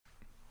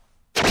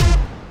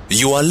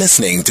You are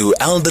listening to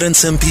Aldrin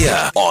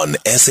Sampear on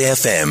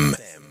SAFM.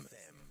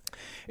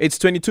 It's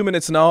 22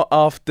 minutes now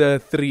after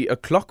 3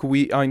 o'clock.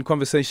 We are in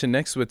conversation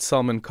next with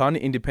Salman Khan,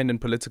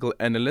 independent political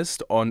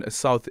analyst on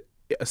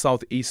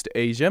Southeast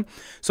Asia.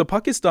 So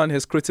Pakistan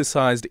has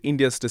criticized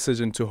India's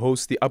decision to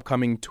host the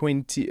upcoming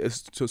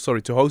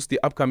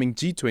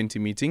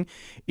G20 meeting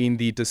in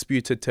the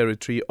disputed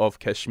territory of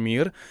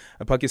Kashmir.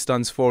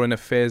 Pakistan's Foreign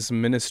Affairs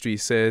Ministry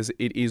says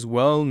it is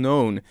well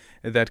known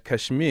that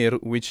Kashmir,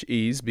 which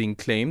is being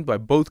claimed by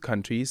both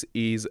countries,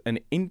 is an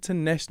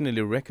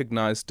internationally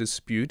recognized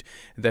dispute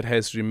that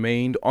has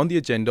remained on the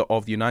agenda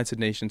of the United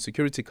Nations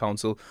Security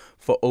Council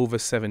for over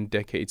 7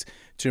 decades.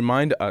 To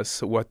remind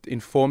us what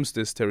informs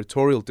this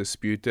territorial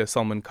dispute,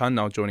 Salman Khan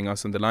now joining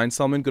us on the line.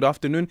 Salman, good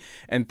afternoon,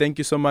 and thank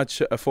you so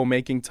much for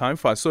making time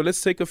for us. So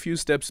let's take a few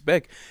steps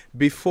back.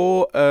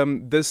 Before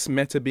this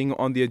matter being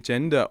on the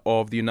agenda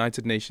of the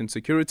United Nations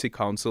Security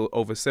Council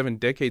over 7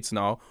 decades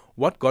now,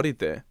 what got it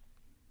there?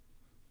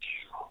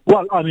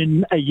 Well,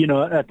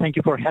 thank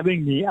you for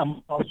having me.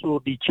 I'm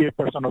also the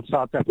chairperson of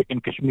South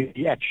African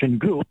Kashmiri Action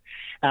Group.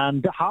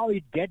 And how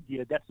it get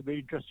there, that's a very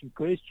interesting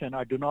question.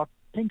 I do not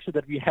think so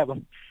that we have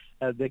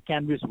the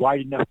canvas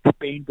wide enough to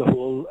paint the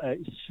whole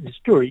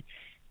story.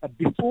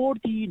 Before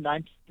the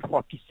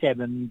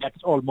 1947,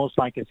 that's almost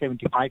like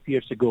 75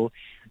 years ago,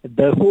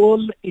 the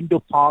whole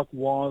Indo-Pak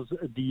was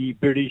the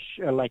British,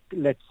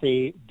 let's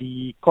say,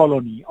 the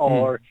colony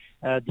or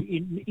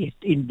the East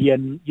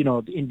Indian,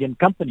 the Indian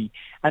company.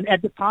 And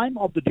at the time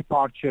of the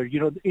departure,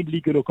 the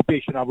illegal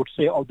occupation, I would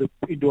say, of the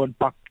Indo and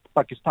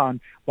Pakistan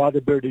by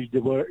the British, they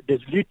were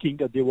disluting,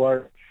 they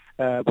were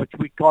what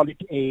we call it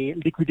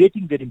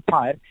liquidating their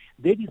empire.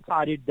 They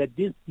decided that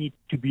this needs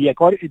to be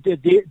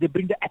they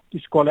bring the act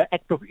is called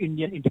Act of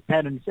Indian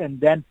Independence, and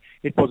then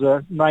it was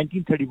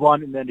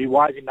 1931 and then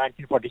revised in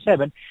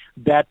 1947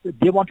 that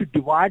they want to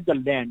divide the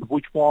land,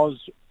 which was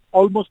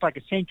almost like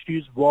a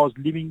centuries was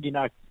living in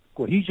a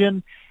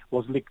cohesion,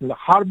 was like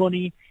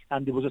harmony,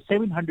 and there was a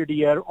 700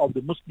 year of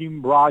the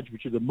Muslim Raj,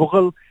 which is the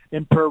Mughal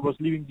emperor was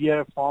living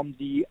there from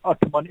the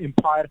Ottoman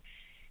Empire.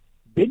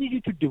 They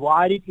needed to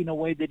divide it in a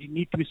way that it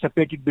needs to be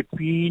separated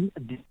between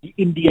the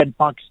India and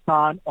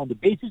Pakistan on the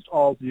basis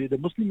of the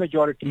Muslim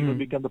majority will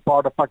become the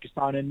part of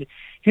Pakistan and the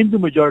Hindu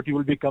majority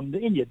will become the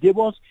India. There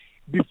was,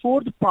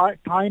 before the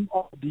time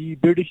of the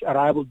British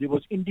arrival, there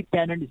was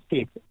independent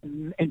states.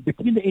 And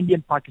between the India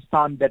and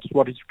Pakistan, that's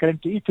what it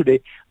currently is today,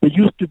 there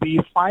used to be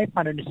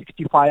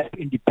 565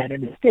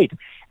 independent states.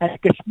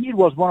 And Kashmir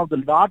was one of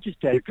the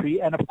largest territory.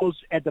 And of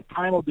course, at the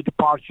time of the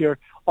departure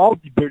of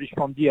the British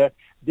from there,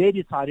 they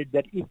decided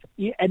that if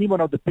any one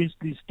of the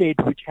princely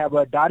states which have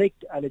a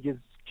direct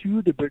allegiance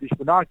to the British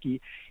monarchy,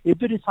 if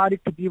they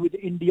decided to be with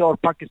India or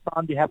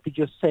Pakistan, they have to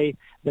just say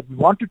that we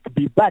want it to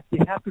be, but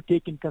they have to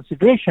take in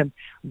consideration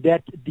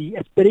that the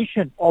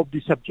aspiration of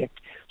the subject.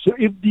 So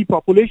if the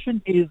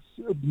population is,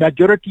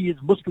 majority is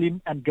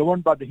Muslim and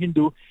governed by the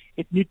Hindu,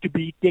 it needs to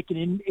be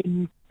taken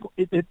in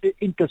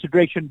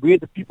consideration where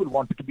the people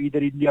wanted to be, either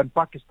India and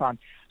Pakistan.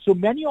 So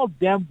many of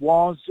them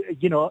was,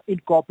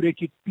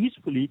 incorporated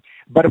peacefully,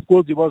 but of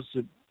course there was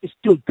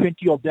still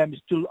 20 of them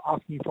still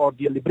asking for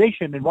their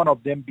liberation, and one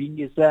of them being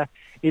is the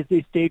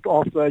state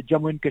of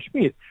Jammu and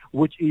Kashmir,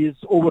 which is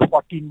over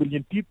 14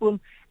 million people,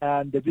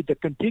 and with the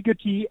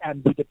contiguity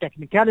and with the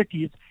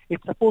technicalities,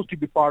 it's supposed to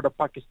be part of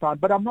Pakistan.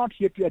 But I'm not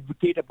here to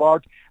advocate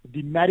about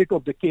the merit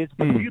of the case,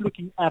 but we're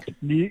looking at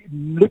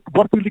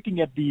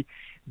the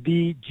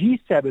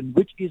G7,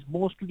 which is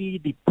mostly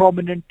the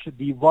prominent,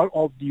 one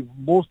of the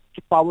most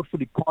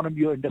powerful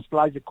economy or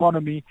industrialized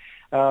economy.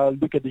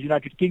 Look at the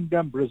United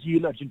Kingdom,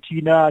 Brazil,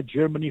 Argentina,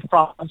 Germany,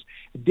 France.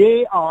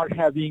 They are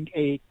having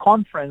a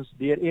conference,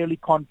 their yearly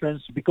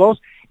conference, because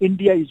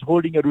India is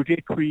holding a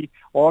rotatory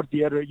or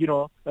their,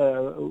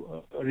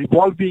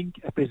 revolving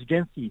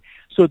presidency.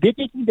 So they're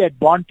taking the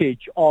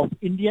advantage of,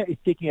 India is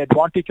taking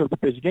advantage of the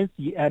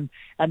presidency and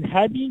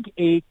having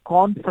a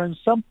conference,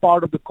 some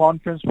part of the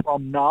conference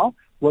from now,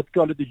 what's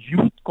called the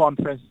youth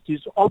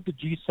conferences of the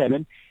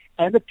G7,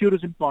 and the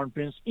tourism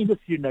conference in the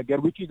Srinagar,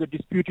 which is a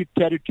disputed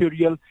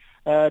territorial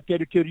is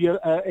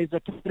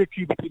a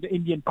territory between the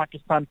India and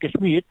Pakistan,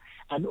 Kashmir,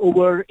 and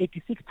over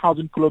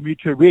 86,000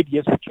 kilometer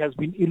radius, which has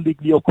been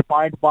illegally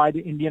occupied by the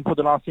Indian for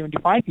the last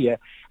 75 years.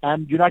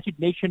 And United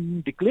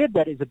Nations declared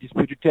that as a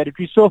disputed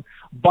territory. So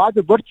by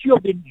the virtue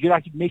of the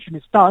United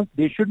Nations stance,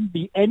 there shouldn't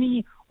be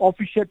any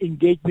official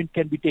engagement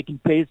can be taking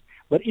place.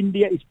 But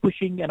India is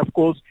pushing, and of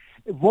course,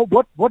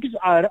 what is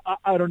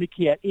ironic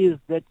here is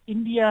that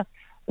India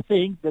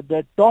saying that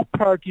the top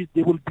priorities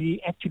they will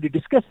be actually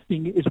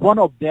discussing is one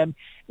of them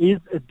is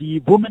the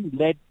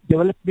women-led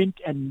development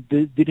and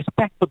the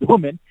respect for the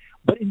women.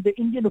 But in the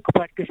Indian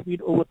occupied Kashmir,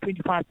 over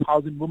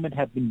 25,000 women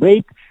have been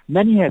raped,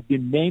 many have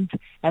been maimed,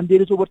 and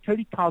there is over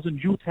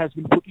 30,000 youth has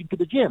been put into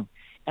the jail.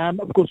 And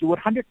of course, over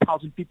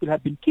 100,000 people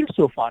have been killed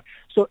so far.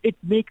 So it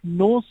makes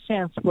no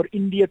sense for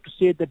India to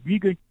say that we're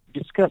going to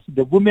discuss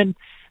the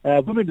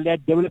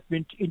women-led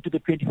development into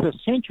the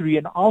 21st century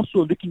and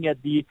also looking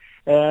at the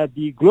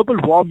global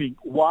warming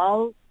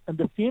while in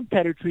the same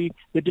territory,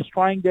 they're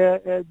destroying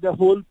the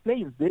whole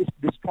plains. They're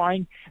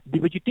destroying the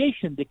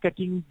vegetation. They're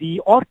cutting the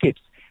orchids.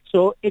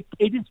 So it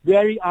is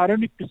very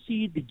ironic to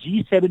see the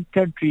G7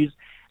 countries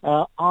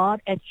are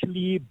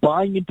actually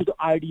buying into the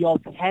idea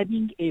of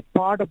having a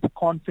part of the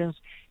conference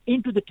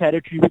into the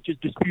territory which is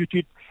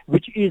disputed,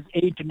 which is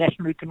an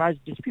internationally recognized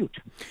dispute.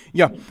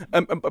 Yeah,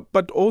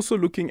 but also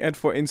looking at,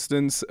 for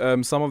instance,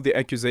 some of the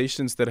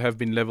accusations that have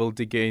been leveled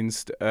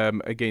against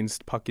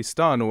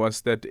Pakistan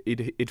was that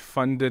it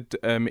funded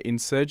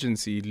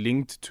insurgency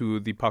linked to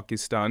the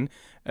Pakistan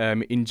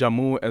in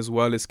Jammu as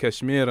well as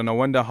Kashmir, and I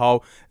wonder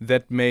how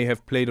that may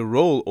have played a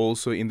role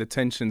also in the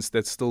tensions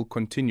that still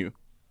continue.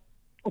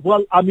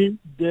 Well, I mean,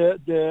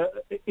 the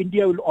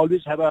India will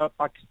always have a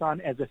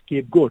Pakistan as a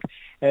scapegoat.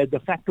 The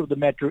fact of the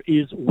matter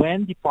is,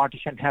 when the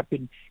partition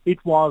happened,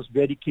 it was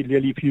very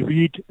clearly, if you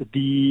read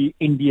the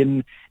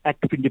Indian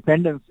Act of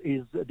Independence,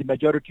 is the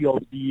majority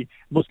of the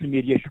Muslim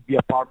area should be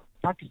a part of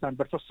Pakistan.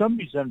 But for some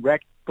reason,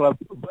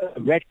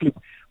 Radcliffe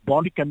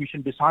Boundary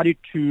Commission decided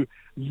to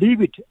leave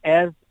it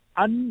as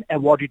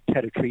unawarded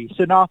territory.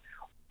 So now,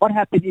 what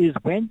happened is,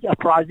 when the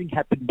uprising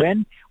happened,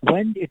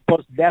 when it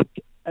was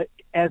left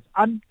as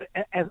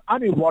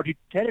unawarded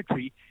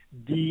territory,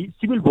 the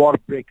civil war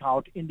broke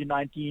out in the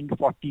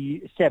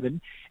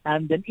 1947,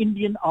 and then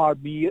Indian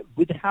army,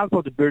 with the help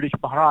of the British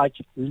Maharaj,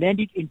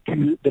 landed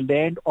into the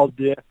land of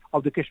the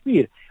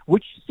Kashmir,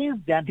 which since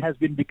then has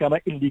become an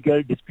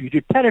illegal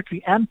disputed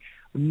territory. And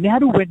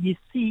Nehru, when he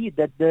see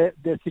that the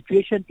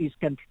situation is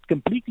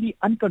completely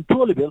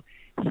uncontrollable,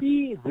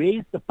 he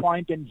raised the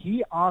point and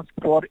he asked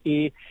for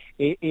a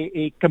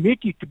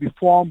committee to be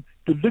formed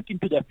to look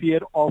into the affair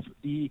of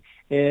the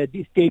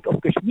state of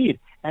Kashmir.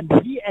 And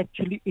he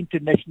actually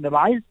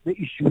internationalized the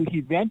issue.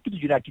 He went to the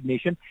United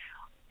Nations.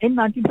 In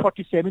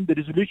 1947, the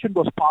resolution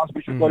was passed,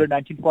 which we call it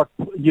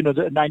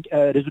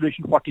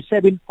Resolution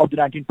 47 of the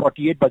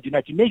 1948 by the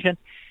United Nations.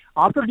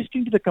 After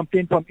listening to the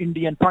complaint from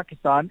India and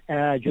Pakistan,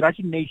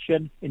 United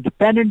Nations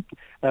independent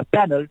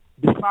panel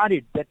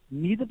decided that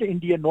neither the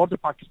India nor the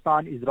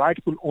Pakistan is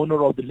rightful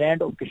owner of the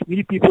land of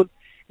Kashmiri people.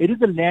 It is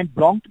the land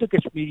belonging to the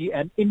Kashmiri,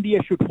 and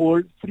India should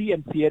hold free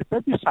and fair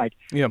plebiscite,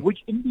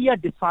 which India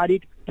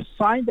decided to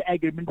sign the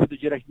agreement with the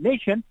United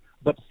Nations.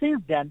 But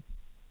since then,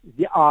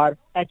 they are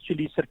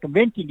actually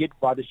circumventing it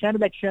by the sham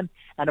election,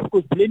 and of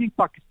course blaming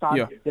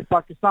Pakistan, that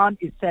Pakistan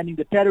is sending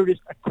the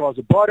terrorists across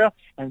the border,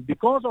 and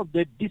because of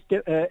the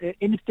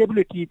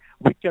instability,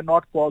 we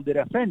cannot call the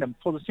referendum.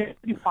 For the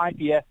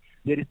 75 years,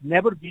 there has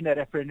never been a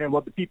referendum.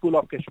 What the people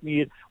of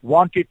Kashmir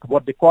wanted,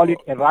 what they call it,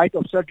 a right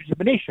of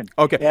self-determination.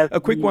 Okay, a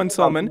quick one,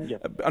 Salman.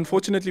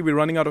 Unfortunately, we're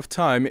running out of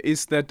time.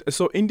 Is that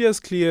so? India is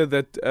clear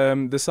that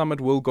the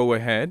summit will go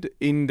ahead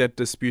in that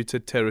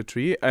disputed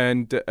territory,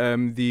 and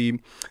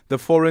the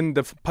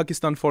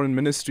Pakistan Foreign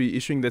Ministry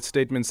issuing that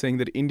statement saying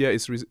that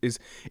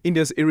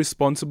India's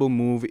irresponsible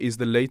move is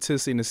the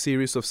latest in a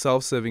series of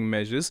self-serving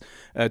measures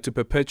to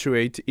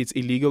perpetuate its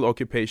illegal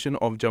occupation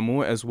of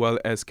Jammu as well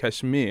as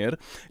Kashmir.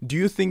 Do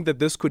you think that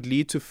this could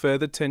lead to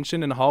further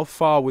tension, and how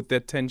far would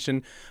that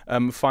tension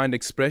find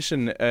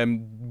expression?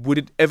 Would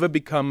it ever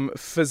become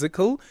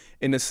physical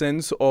in a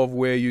sense of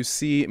where you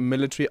see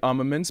military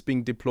armaments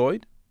being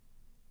deployed?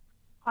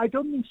 I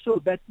don't think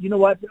so. But you know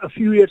what? A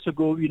few years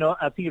ago,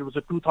 I think it was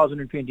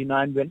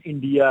 2029 when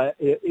India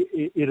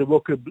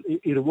irrevoked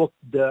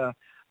the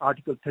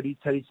Article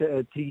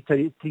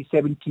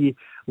 370,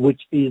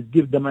 which is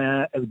give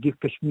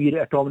Kashmir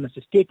autonomous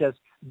status.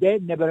 They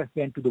never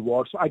went to the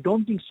war. So I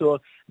don't think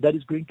so there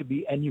is going to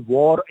be any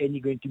war,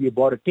 going to be a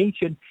border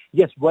tension.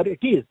 Yes, what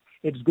it is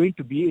going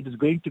to be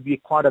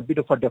quite a bit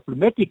of a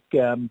diplomatic,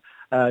 the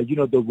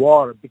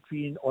war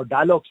between, or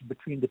dialogues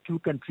between the two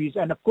countries.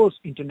 And of course,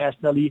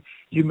 internationally,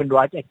 human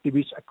rights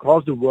activists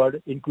across the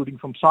world, including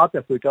from South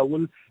Africa,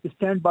 will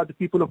stand by the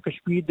people of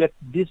Kashmir that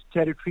this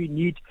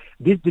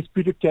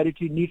disputed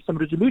territory needs some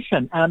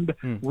resolution. And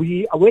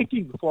we are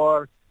waiting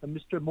for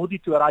Mr. Modi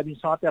to arrive in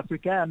South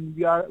Africa, and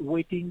we are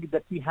waiting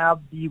that we have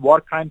the war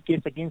crime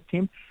case against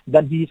him.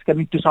 Then he is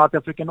coming to South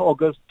Africa in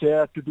August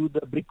to do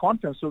the big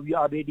conference. So we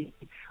are ready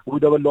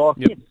with our law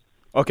case.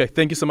 Okay,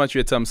 thank you so much for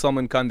your time.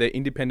 Salman Khan, the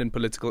independent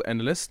political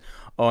analyst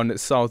on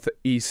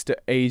Southeast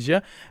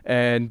Asia.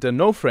 And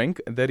no, Frank,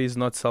 that is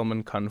not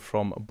Salman Khan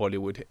from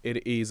Bollywood.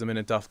 It is a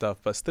minute after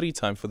 3:30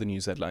 time for the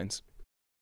news headlines.